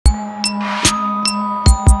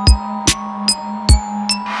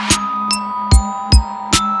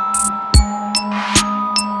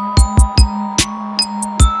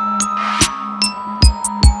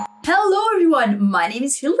name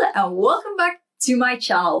is Hilda and welcome back to my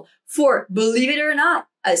channel for, believe it or not,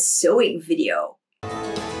 a sewing video.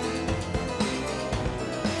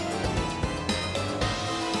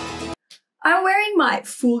 I'm wearing my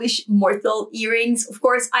Foolish Mortal earrings. Of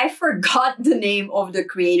course, I forgot the name of the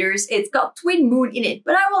creators. It's got Twin Moon in it,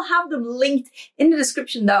 but I will have them linked in the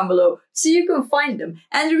description down below so you can find them.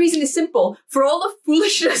 And the reason is simple. For all the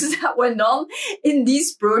foolishness that went on in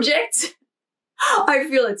these projects, I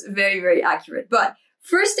feel it's very, very accurate. But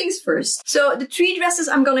first things first. So the 3 dresses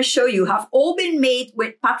I'm going to show you have all been made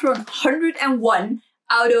with pattern 101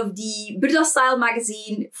 out of the Burda Style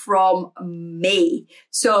magazine from May.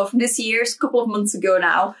 So from this year, it's a couple of months ago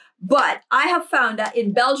now. But I have found that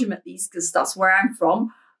in Belgium at least, because that's where I'm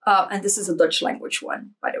from, and this is a Dutch language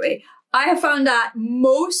one, by the way, I have found that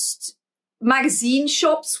most magazine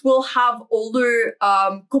shops will have older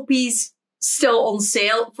copies still on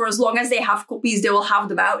sale. For as long as they have copies, they will have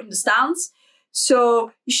them out in the stands.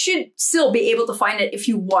 So you should still be able to find it if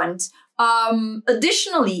you want.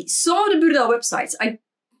 Additionally, some of the Burda websites, I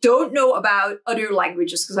don't know about other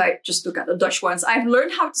languages because I just look at the Dutch ones. I've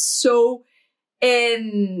learned how to sew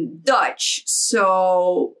in Dutch.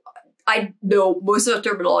 So I know most of the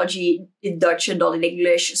terminology in Dutch and not in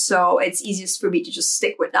English. So it's easiest for me to just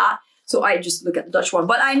stick with that. So I just look at the Dutch one.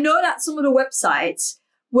 But I know that some of the websites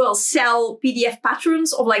will sell PDF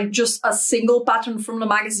patterns of like just a single pattern from the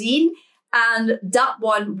magazine. And that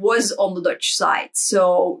one was on the Dutch side.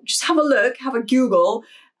 So just have a look, have a Google,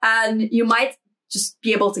 and you might just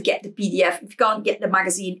be able to get the PDF if you can't get the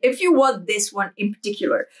magazine, if you want this one in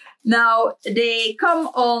particular. Now, they come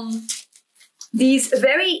on these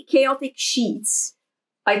very chaotic sheets.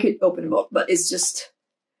 I could open them up, but it's just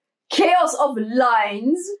chaos of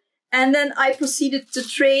lines. And then I proceeded to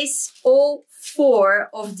trace all 4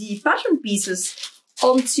 of the pattern pieces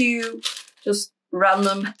onto just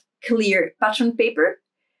random clear pattern paper.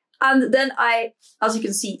 And then I, as you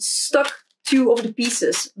can see, stuck 2 of the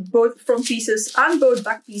pieces, both front pieces and both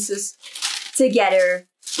back pieces, together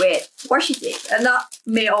with washi tape. And that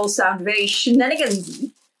may all sound very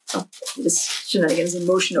shenanigansy. Oh, this shenanigans in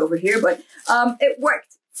motion over here, but it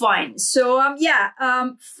worked fine. So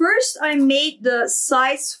first I made the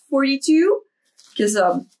size 42 because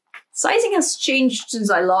sizing has changed since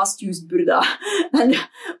I last used Burda. And,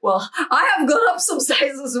 well, I have gone up some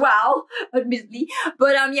sizes as well, admittedly.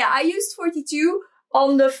 But, I used 42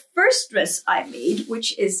 on the first dress I made,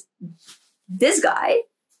 which is this guy.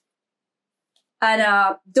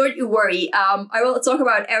 And don't you worry, I will talk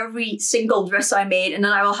about every single dress I made, and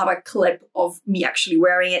then I will have a clip of me actually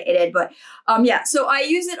wearing it in it. But, so I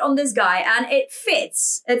used it on this guy, and it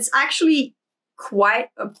fits. It's actually quite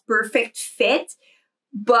a perfect fit.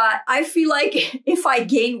 But I feel like if I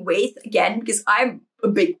gain weight again, because I'm a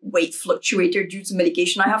big weight fluctuator due to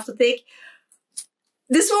medication I have to take,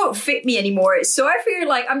 this won't fit me anymore. So I feel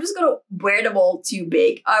like I'm just going to wear them all too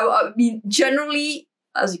big. I mean, generally,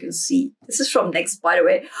 as you can see, this is from Next, by the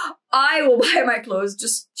way, I will buy my clothes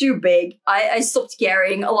just too big. I stopped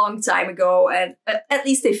carrying a long time ago, and at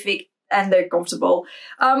least they fit and they're comfortable.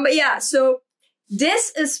 So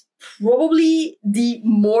this is probably the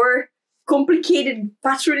more complicated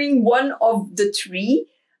patterning one of the 3,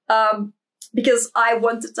 because I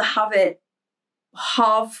wanted to have it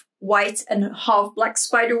half white and half black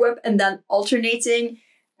spiderweb and then alternating,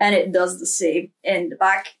 and it does the same in the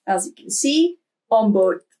back, as you can see, on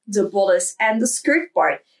both the bodice and the skirt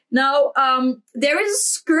part. Now, there is a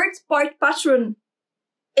skirt part pattern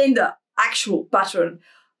in the actual pattern.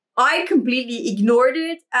 I completely ignored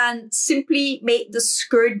it and simply made the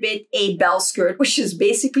skirt bit a bell skirt, which is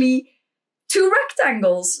basically 2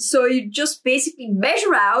 rectangles. So you just basically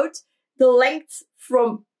measure out the length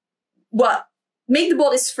from, make the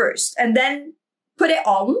bodice first and then put it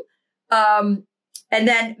on, and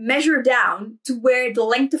then measure down to where the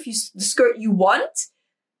length of the skirt you want.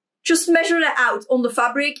 Just measure that out on the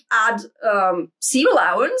fabric, add seam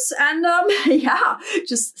allowance, and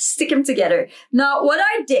just stick them together. Now, what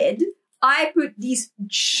I did, I put these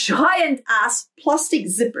giant ass plastic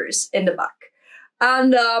zippers in the back.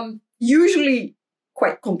 And usually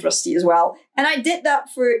quite contrasty as well. And I did that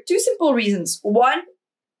for 2 simple reasons. One,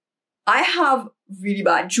 I have really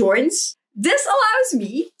bad joints. This allows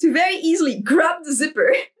me to very easily grab the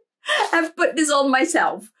zipper and put this on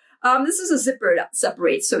myself. This is a zipper that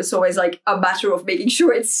separates, so it's always like a matter of making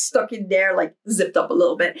sure it's stuck in there, like zipped up a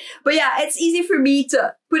little bit. But yeah, it's easy for me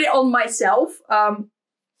to put it on myself.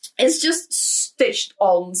 It's just stitched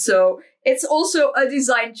on, so it's also a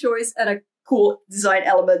design choice and a cool design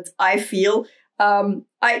element, I feel.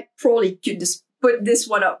 I probably could just put this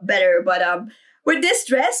one up better, but with this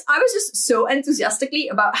dress, I was just so enthusiastically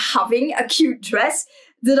about having a cute dress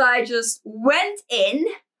that I just went in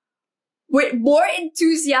with more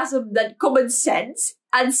enthusiasm than common sense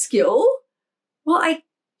and skill. Well, I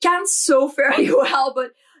can't sew very well,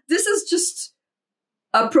 but this is just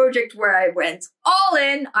a project where I went all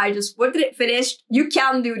in. I just wanted it finished. You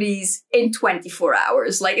can do these in 24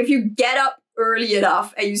 hours. Like if you get up early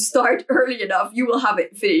enough and you start early enough, you will have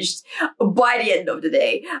it finished by the end of the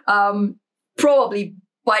day. Probably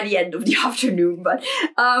by the end of the afternoon. But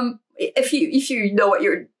if you know what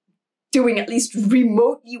you're doing at least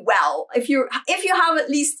remotely well, if you have at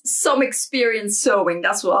least some experience sewing,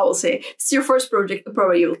 that's what I will say. If it's your first project, it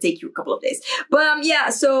probably will take you a couple of days. But yeah,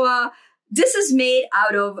 so this is made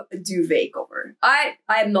out of a duvet cover. I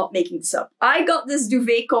am not making this up. I got this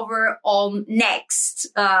duvet cover on Next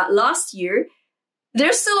last year.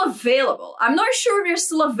 They're still available. I'm not sure they're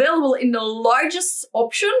still available in the largest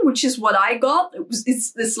option, which is what I got.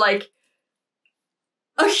 It's this like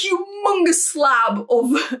a humongous slab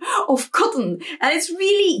of cotton, and it's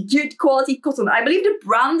really good quality cotton. I believe the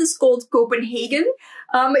brand is called Copenhagen.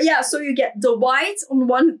 Yeah, so you get the white on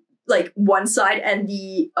one side and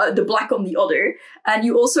the black on the other, and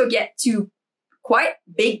you also get two quite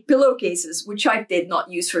big pillowcases, which I did not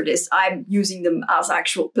use for this. I'm using them as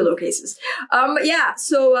actual pillowcases. Yeah,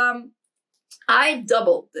 so I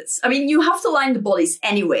doubled this. I mean, you have to line the bodies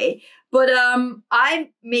anyway, but I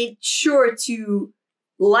made sure to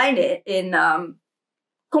line it in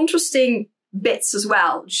contrasting bits as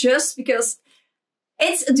well, just because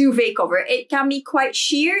it's a duvet cover. It can be quite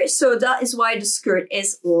sheer, so that is why the skirt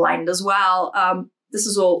is lined as well. This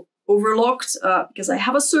is all overlocked because I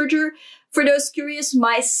have a serger. For those curious,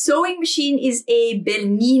 my sewing machine is a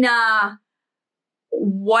Bernina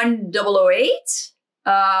 1008,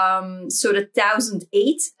 so the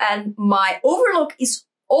 1008, and my overlock is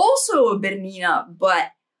also a Bernina,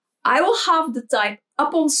 but I will have the type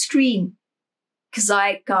up on screen because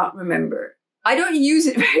I can't remember. I don't use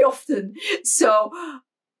it very often, so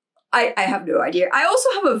I have no idea. I also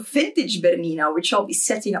have a vintage Bernina, which I'll be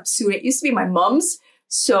setting up soon. It used to be my mom's,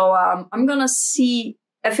 so I'm gonna see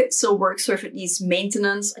if it still works or if it needs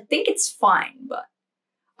maintenance. I think it's fine, but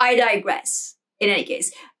I digress. In any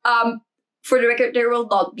case, for the record, there will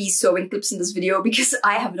not be sewing clips in this video because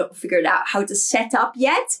I have not figured out how to set up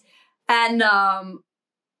yet. And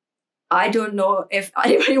I don't know if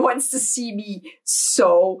anybody wants to see me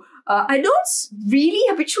sew. I don't really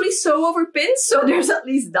habitually sew over pins, so there's at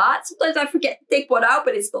least that. Sometimes I forget to take one out,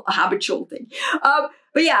 but it's not a habitual thing.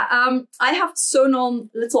 But yeah, I have sewn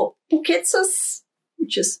on little pockets,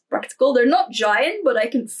 which is practical. They're not giant, but I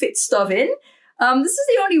can fit stuff in. This is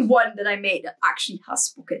the only one that I made that actually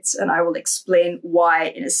has pockets, and I will explain why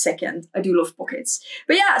in a second. I do love pockets.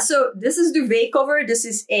 But yeah, so this is duvet cover. This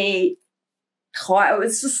is a,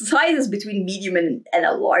 it's the sizes between medium and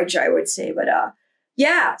a large, I would say. But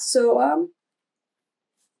yeah, so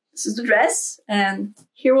this is the dress, and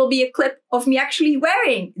here will be a clip of me actually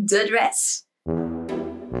wearing the dress.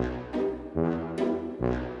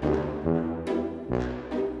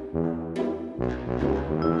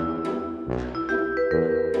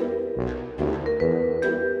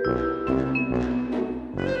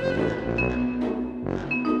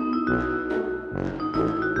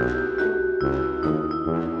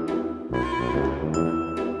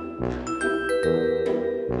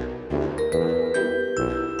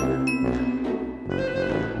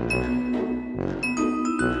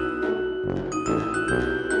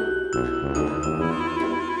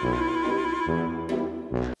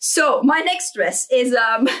 So my next dress is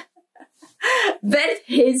Ben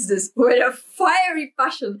hates this with a fiery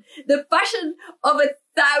passion, the passion of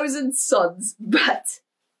 1,000 suns. But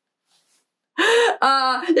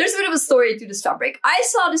there's a bit of a story to this fabric. I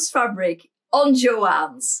saw this fabric on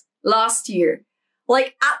Joann's last year,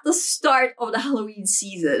 like at the start of the Halloween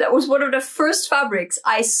season. That was one of the first fabrics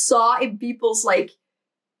I saw in people's like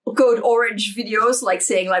Code Orange videos, like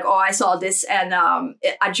saying like, oh, I saw this and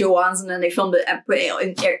at Joann's, and then they filmed it and put it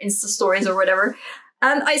in their Insta stories or whatever.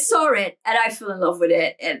 And I saw it and I fell in love with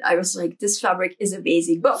it, and I was like, this fabric is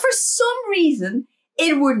amazing. But for some reason,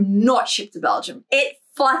 it would not ship to Belgium. It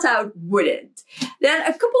flat out wouldn't. Then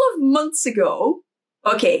a couple of months ago,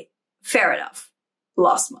 okay, fair enough,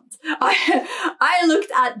 last month, I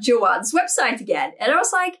looked at Joann's website again, and I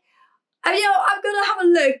was like, I'm gonna have a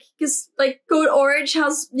look, because like Code Orange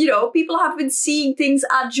has, people have been seeing things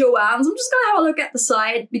at Joann's. I'm just gonna have a look at the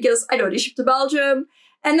site because I know they ship to Belgium.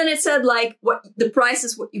 And then it said like, what the price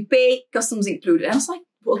is what you pay, customs included. And I was like,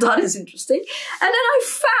 well, that is interesting. And then I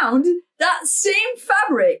found that same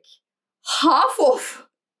fabric, half off,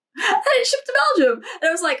 and it shipped to Belgium. And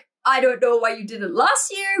I was like, I don't know why you did it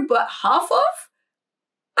last year, but half off,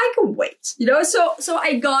 I can wait, you know? So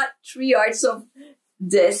I got 3 yards of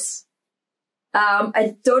this.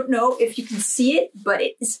 I don't know if you can see it, but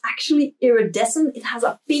it is actually iridescent. It has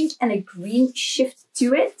a pink and a green shift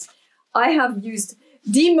to it. I have used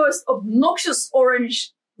the most obnoxious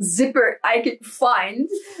orange zipper I could find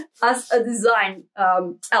as a design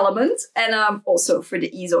element, and also for the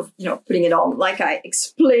ease of, you know, putting it on, like I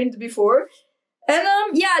explained before. And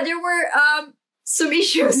yeah, there were some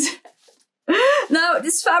issues. Now,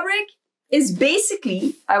 this fabric is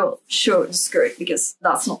basically, I will show the skirt because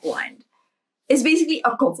that's not lined. It's basically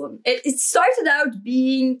a cotton. It started out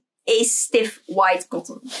being a stiff white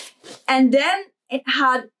cotton, and then it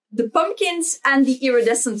had the pumpkins and the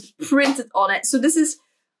iridescent printed on it. So this is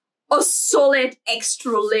a solid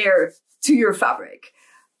extra layer to your fabric.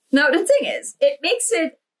 Now the thing is, it makes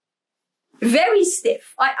it very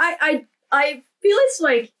stiff. I feel it's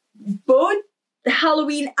like both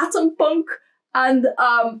Halloween atom punk and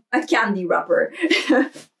a candy wrapper.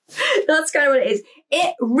 That's kind of what it is.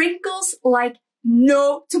 It wrinkles like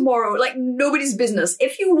no tomorrow, like nobody's business.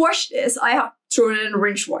 If you wash this, I have thrown it in a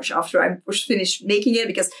rinse wash after I was finished making it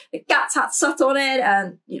because the cats had sat on it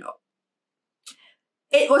and, you know,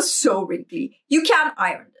 it was so wrinkly. You can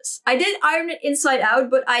iron this. I did iron it inside out,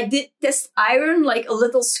 but I did test iron like a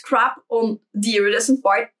little scrap on the iridescent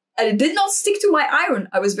part and it did not stick to my iron.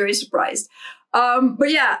 I was very surprised. But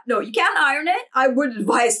yeah, no, you can iron it. I would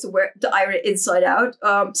advise to iron it inside out.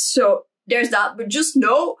 So there's that, but just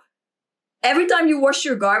know every time you wash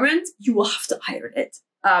your garment, you will have to iron it.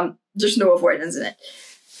 There's no avoidance in it.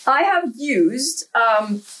 I have used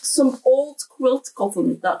some old quilt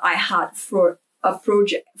cotton that I had for a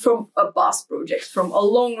project, from a past project, from a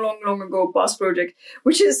long ago past project,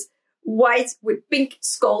 which is white with pink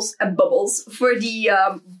skulls and bubbles for the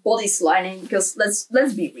bodice lining. Because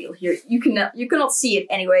let's be real here, you cannot see it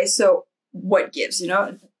anyway. So what gives, you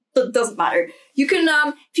know? It doesn't matter. You can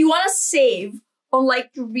if you want to save on like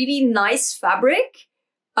really nice fabric,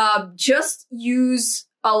 just use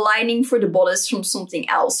a lining for the bodice from something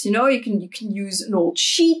else. You know, you can use an old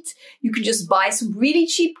sheet. You can just buy some really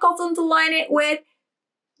cheap cotton to line it with.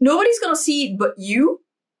 Nobody's gonna see it but you,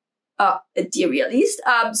 in theory at least.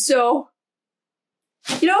 So,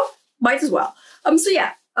 you know, might as well. So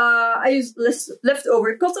yeah, I used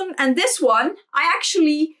leftover cotton, and this one I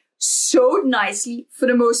actually sewed nicely for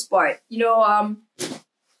the most part. You know,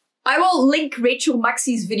 I will link Rachel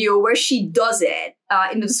Maxey's video where she does it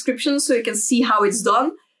in the description so you can see how it's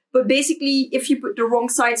done. But basically, if you put the wrong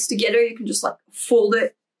sides together, you can just like fold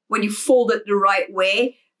it. When you fold it the right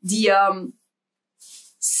way, the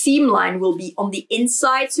seam line will be on the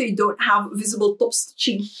inside, so you don't have visible top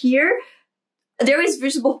stitching here. There is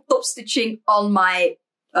visible top stitching on my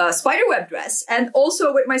spiderweb dress, and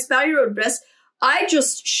also with my spiderweb dress, I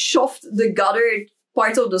just shoved the gathered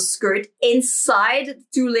part of the skirt inside the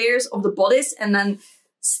 2 layers of the bodice and then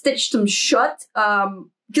stitched them shut,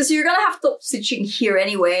 because you're gonna have top stitching here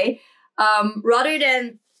anyway, rather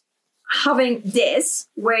than having this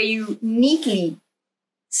where you neatly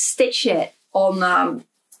stitch it on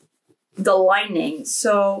the lining.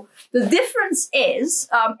 So the difference is,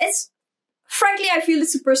 frankly, I feel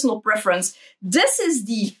it's a personal preference. This is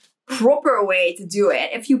the proper way to do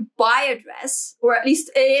it. If you buy a dress, or at least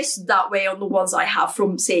it is that way on the ones I have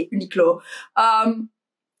from, say, Uniqlo.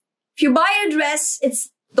 If you buy a dress,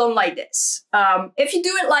 it's done like this. If you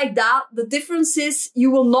do it like that, the difference is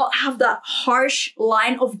you will not have that harsh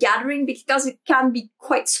line of gathering, because it can be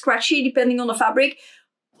quite scratchy depending on the fabric,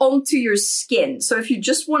 onto your skin. So if you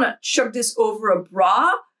just want to chuck this over a bra,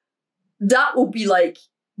 that will be like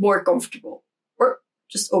more comfortable, or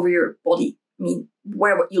just over your body. I mean,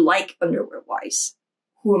 wear what you like underwear-wise.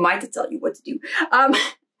 Who am I to tell you what to do?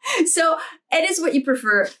 So it is what you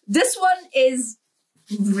prefer. This one is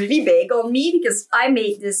really big on me because I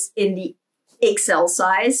made this in the XL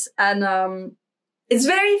size, and it's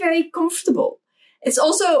very, very comfortable. It's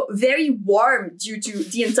also very warm due to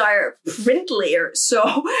the entire print layer.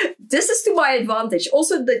 So this is to my advantage.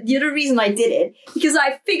 Also, the other reason I did it, because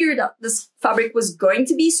I figured that this fabric was going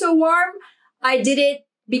to be so warm, I did it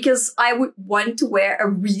because I would want to wear a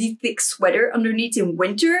really thick sweater underneath in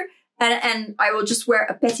winter, and I will just wear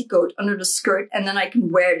a petticoat under the skirt, and then I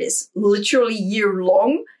can wear this literally year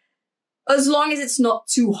long, as long as it's not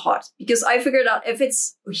too hot. Because I figured out if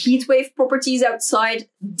it's heat wave properties outside,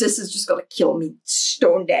 this is just gonna kill me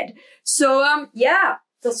stone dead. So yeah,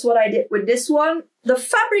 that's what I did with this one. The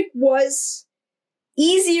fabric was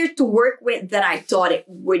easier to work with than I thought it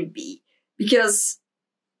would be, because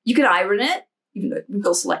you can iron it. even though we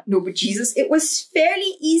also like no but Jesus, it was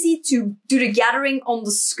fairly easy to do the gathering on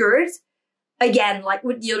the skirt. Again, like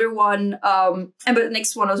with the other one, and with the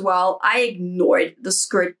next one as well, I ignored the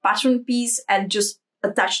skirt pattern piece and just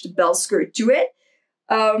attached the bell skirt to it.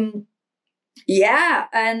 Yeah,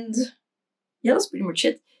 and yeah, that's pretty much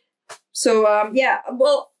it. So, yeah,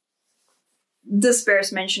 well, this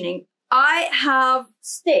bears mentioning. I have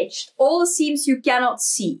stitched all the seams you cannot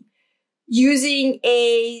see using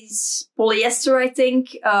a polyester, I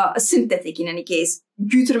think, a synthetic in any case,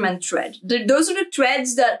 Gütermann thread. Those are the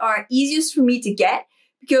threads that are easiest for me to get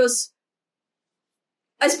because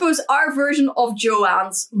I suppose our version of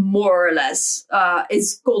Joann's, more or less,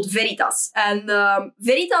 is called Veritas. And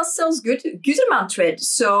Veritas sells Gütermann thread.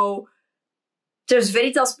 So there's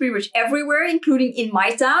Veritas pretty much everywhere, including in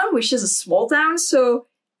my town, which is a small town. So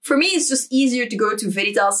for me, it's just easier to go to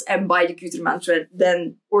Veritas and buy the Gütermann thread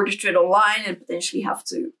than order thread online and potentially have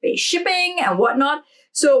to pay shipping and whatnot.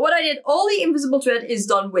 So what I did, all the invisible thread is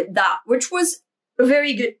done with that, which was a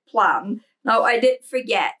very good plan. Now, I did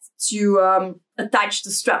forget to attach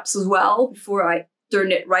the straps as well before I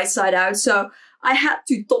turned it right side out. So I had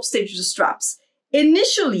to top stitch the straps.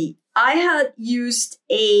 Initially, I had used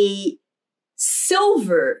a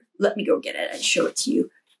silver, let me go get it and show it to you.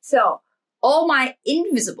 So all my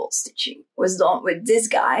invisible stitching was done with this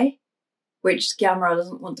guy, which the camera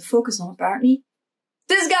doesn't want to focus on apparently.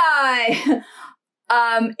 This guy!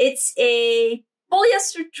 It's a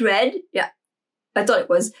polyester thread. Yeah, I thought it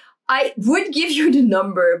was. I would give you the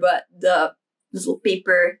number, but the little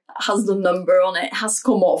paper that has the number on it has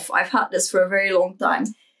come off. I've had this for a very long time.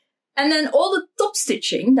 And then all the top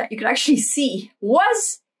stitching that you can actually see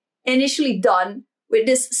was initially done with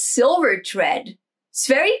this silver thread. It's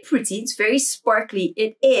very pretty. It's very sparkly.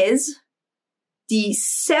 It is the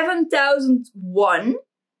 7001.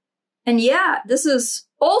 And yeah, this is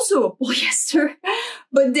also a polyester,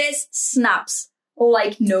 but this snaps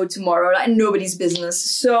like no tomorrow, like nobody's business.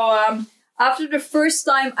 So after the first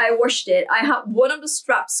time I washed it, I had one of the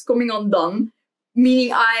straps coming undone,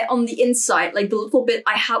 meaning on the inside, like the little bit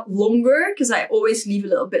I had longer, because I always leave a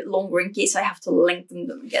little bit longer in case I have to lengthen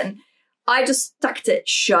them again. I just tucked it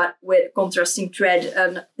shut with contrasting thread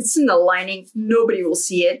and it's in the lining. Nobody will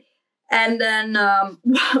see it. And then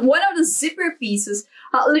one of the zipper pieces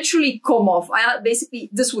had literally come off. I had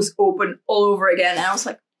basically, this was open all over again. And I was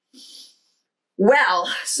like, well,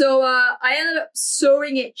 so I ended up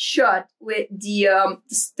sewing it shut with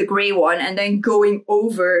the gray one and then going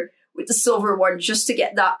over with the silver one just to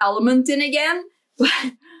get that element in again.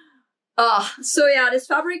 So yeah, this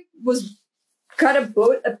fabric was kind of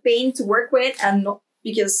both a pain to work with and not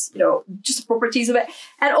because, you know, just the properties of it.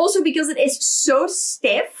 And also because it is so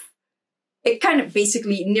stiff, it kind of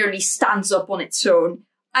basically nearly stands up on its own.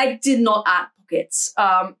 I did not add pockets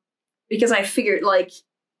because I figured like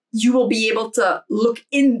you will be able to look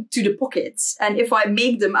into the pockets. And if I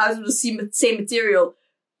make them out of the same material,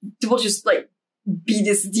 they will just like be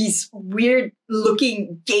these weird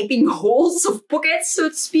looking gaping holes of pockets, so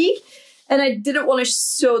to speak. And I didn't want to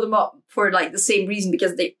sew them up for like the same reason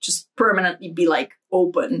because they just permanently be like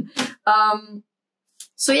open.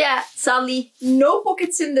 So yeah, sadly, no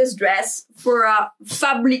pockets in this dress for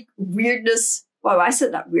fabric weirdness. Wow, I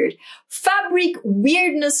said that weird. Fabric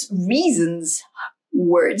weirdness reasons.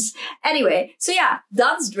 Words. Anyway, so yeah,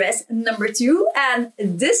 that's dress number 2. And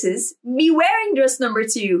this is me wearing dress number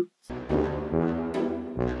 2.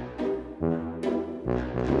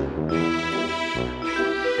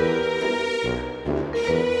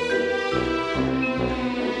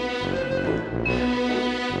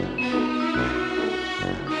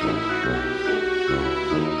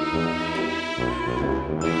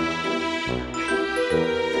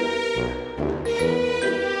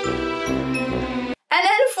 And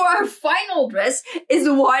then for our final dress is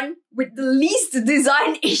the one with the least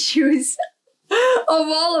design issues of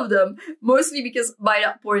all of them. Mostly because by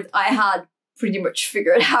that point I had pretty much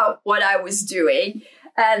figured out what I was doing.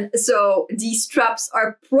 And so these straps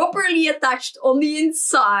are properly attached on the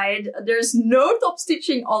inside. There's no top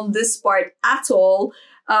stitching on this part at all.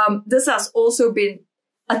 This has also been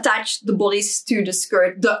attached the bodice to the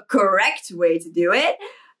skirt the correct way to do it.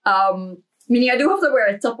 Meaning I do have to wear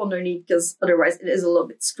a top underneath because otherwise it is a little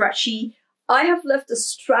bit scratchy. I have left the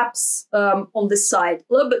straps on this side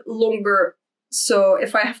a little bit longer. So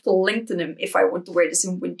if I have to lengthen them, if I want to wear this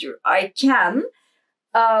in winter, I can.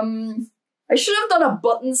 I should have done a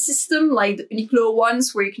button system like the Uniqlo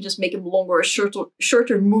ones where you can just make them longer or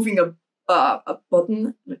shorter moving a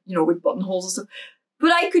button, you know, with buttonholes and stuff.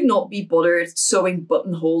 But I could not be bothered sewing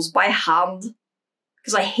buttonholes by hand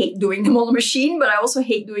because I hate doing them on the machine, but I also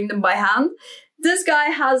hate doing them by hand. This guy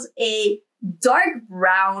has a dark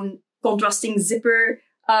brown contrasting zipper,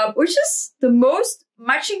 which is the most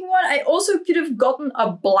matching one. I also could have gotten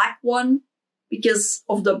a black one because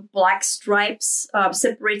of the black stripes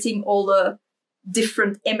separating all the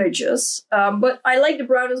different images. But I like the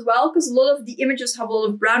brown as well because a lot of the images have a lot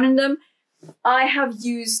of brown in them. I have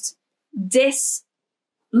used this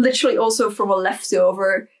literally also from a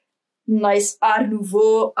leftover nice Art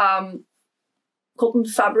Nouveau cotton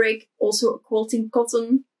fabric, also a quilting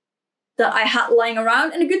cotton that I had lying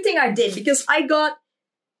around. And a good thing I did, because I got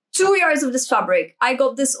 2 yards of this fabric. I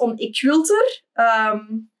got this on Erstwilder,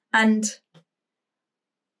 and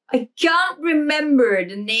I can't remember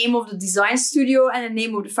the name of the design studio and the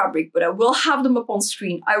name of the fabric, but I will have them up on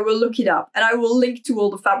screen. I will look it up and I will link to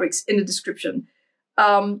all the fabrics in the description.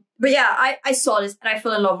 But yeah, I saw this and I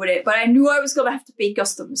fell in love with it, but I knew I was going to have to pay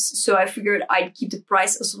customs. So I figured I'd keep the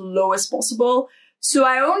price as low as possible. So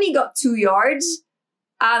I only got 2 yards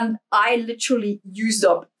and I literally used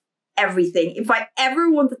up everything. If I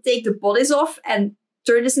ever want to take the bodice off and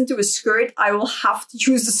turn this into a skirt, I will have to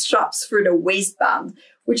use the straps for the waistband,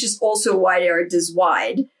 which is also why they are this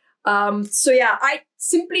wide. So yeah, I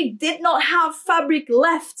simply did not have fabric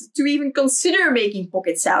left to even consider making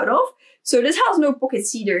pockets out of. So this has no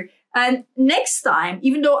pockets either. And next time,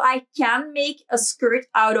 even though I can make a skirt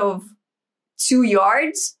out of 2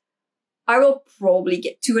 yards, I will probably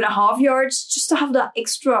get 2.5 yards just to have that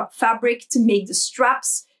extra fabric to make the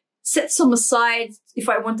straps, set some aside if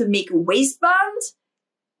I want to make a waistband,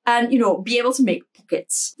 and, you know, be able to make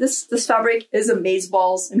pockets. This fabric is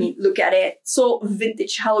amazeballs. I mean, look at it. It's all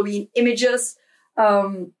vintage Halloween images.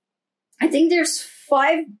 I think there's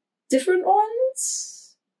 5 different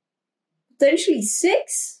ones, potentially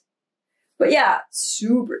 6. But yeah,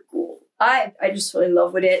 super cool. I just fell in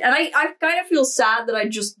love with it. And I kind of feel sad that I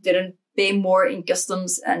just didn't pay more in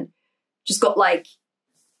customs and just got like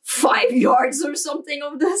 5 yards or something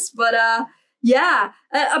of this. But yeah,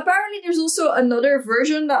 apparently there's also another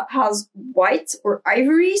version that has white or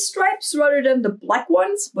ivory stripes rather than the black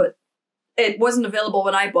ones, but it wasn't available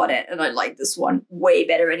when I bought it, and I like this one way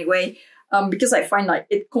better anyway, because I find like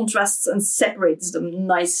it contrasts and separates them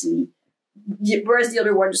nicely, whereas the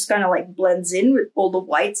other one just kind of like blends in with all the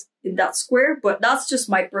white in that square. But that's just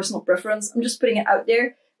my personal preference. I'm just putting it out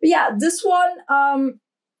there. But yeah, this one,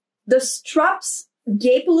 the straps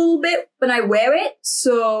gape a little bit when I wear it,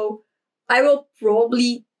 so I will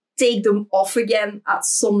probably take them off again at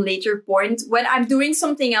some later point when I'm doing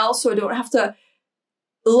something else, so I don't have to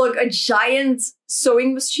lug a giant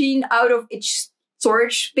sewing machine out of its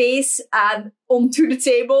storage space and onto the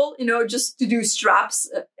table, you know, just to do straps.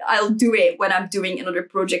 I'll do it when I'm doing another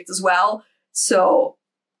project as well. So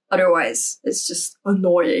otherwise, it's just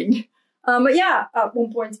annoying. But yeah, at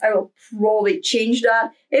one point I will probably change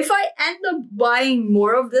that. If I end up buying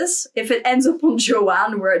more of this, if it ends up on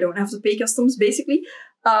Joann where I don't have to pay customs basically,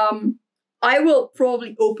 I will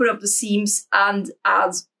probably open up the seams and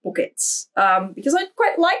add pockets. Because I'd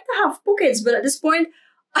quite like to have pockets, but at this point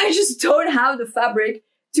I just don't have the fabric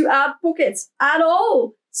to add pockets at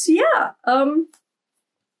all. So yeah,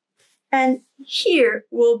 and here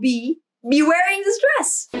will be me wearing this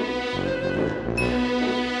dress.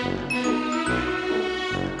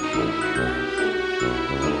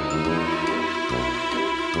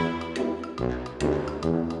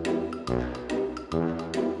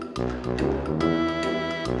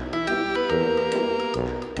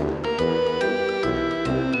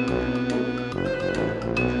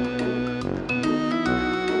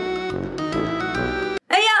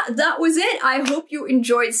 That was it. I hope you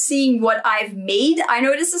enjoyed seeing what I've made. I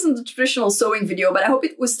know this isn't a traditional sewing video, but I hope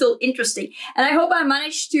it was still interesting. And I hope I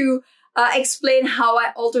managed to explain how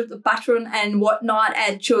I altered the pattern and whatnot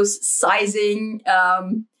and chose sizing.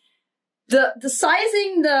 The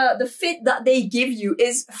sizing, the fit that they give you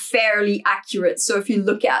is fairly accurate. So if you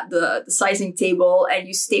look at the sizing table and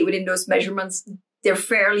you stay within those measurements, they're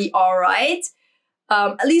fairly all right.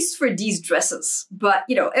 At least for these dresses. But,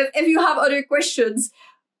 you know, if you have other questions,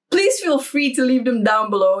 please feel free to leave them down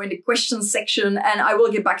below in the questions section, and I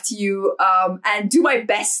will get back to you and do my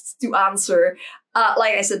best to answer.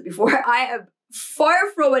 Like I said before, I am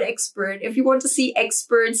far from an expert. If you want to see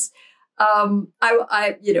experts,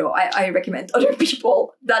 I recommend other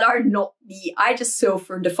people that are not me. I just sew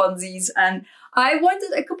for the funsies, and I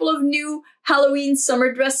wanted a couple of new Halloween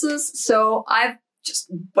summer dresses, so I've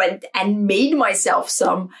just went and made myself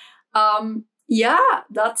some. Yeah,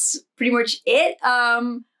 that's pretty much it.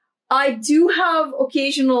 I do have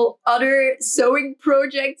occasional other sewing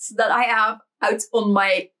projects that I have out on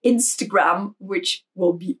my Instagram, which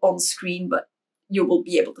will be on screen, but you will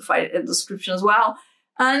be able to find it in the description as well.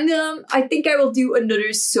 And I think I will do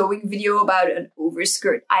another sewing video about an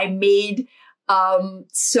overskirt I made.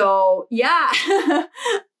 So yeah.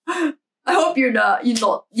 I hope you're not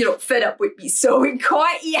fed up with me sewing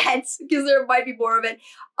quite yet, because there might be more of it.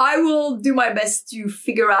 I will do my best to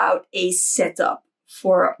figure out a setup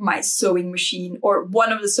for my sewing machine, or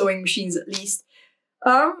one of the sewing machines at least.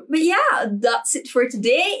 But yeah, that's it for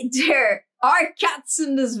today. There are cats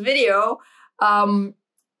in this video.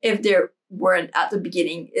 If there weren't at the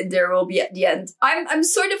beginning, there will be at the end. I'm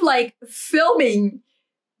sort of like filming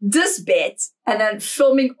this bit and then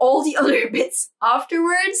filming all the other bits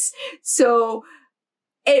afterwards. So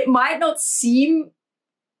it might not seem,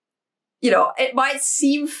 it might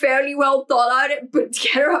seem fairly well thought out, but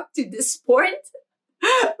get up to this point.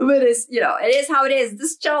 But it's, it is how it is.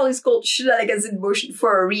 This channel is called Shenanigans in Motion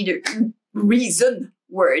for a reason,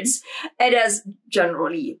 words. It is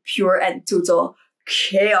generally pure and total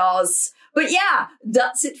chaos. But yeah,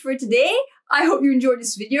 that's it for today. I hope you enjoyed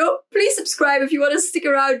this video. Please subscribe if you want to stick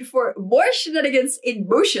around for more Shenanigans in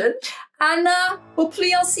Motion. And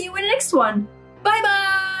hopefully I'll see you in the next one. Bye bye!